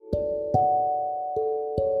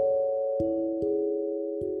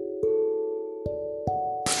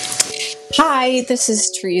Hi, this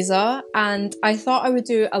is Teresa, and I thought I would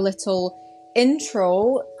do a little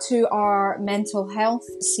intro to our mental health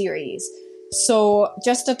series. So,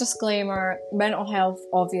 just a disclaimer, mental health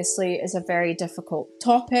obviously is a very difficult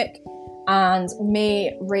topic and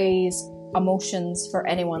may raise emotions for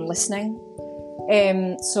anyone listening.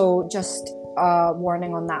 So, just a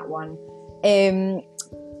warning on that one.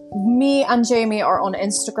 Me and Jamie are on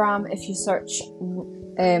Instagram. If you search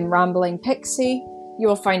Rambling Pixie, you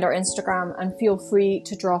will find our Instagram, and feel free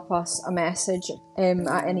to drop us a message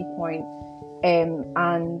at any point.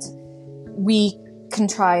 And we can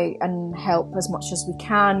try and help as much as we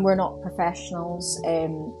can. We're not professionals,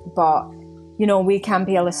 but we can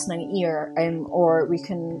be a listening ear, or we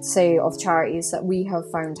can say of charities that we have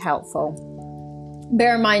found helpful.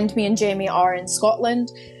 Bear in mind, me and Jamie are in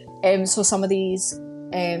Scotland, so some of these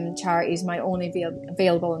charities might only be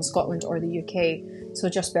available in Scotland or the UK, so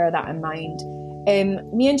just bear that in mind.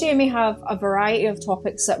 Me and Jamie have a variety of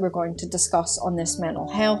topics that we're going to discuss on this mental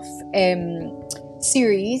health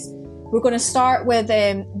series. We're going to start with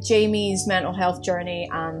Jamie's mental health journey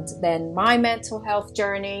and then my mental health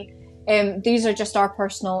journey. These are just our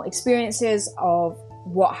personal experiences of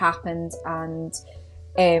what happened, and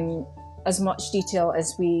as much detail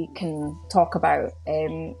as we can talk about,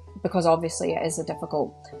 because obviously it is a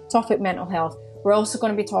difficult topic, mental health. We're also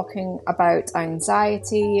going to be talking about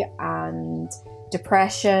anxiety and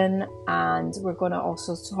depression, and we're going to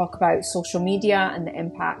also talk about social media and the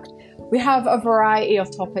impact. We have a variety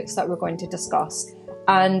of topics that we're going to discuss,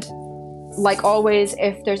 and like always,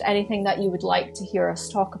 if there's anything that you would like to hear us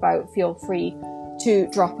talk about, feel free to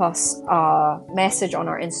drop us a message on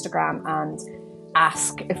our Instagram and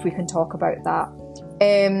ask if we can talk about that.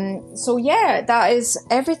 So yeah, that is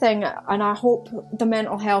everything, and I hope the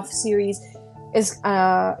mental health series is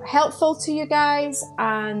helpful to you guys,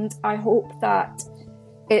 and I hope that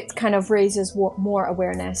it kind of raises more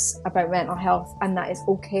awareness about mental health, and that it's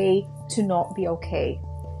okay to not be okay.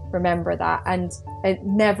 Remember that, and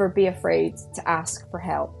never be afraid to ask for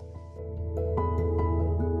help.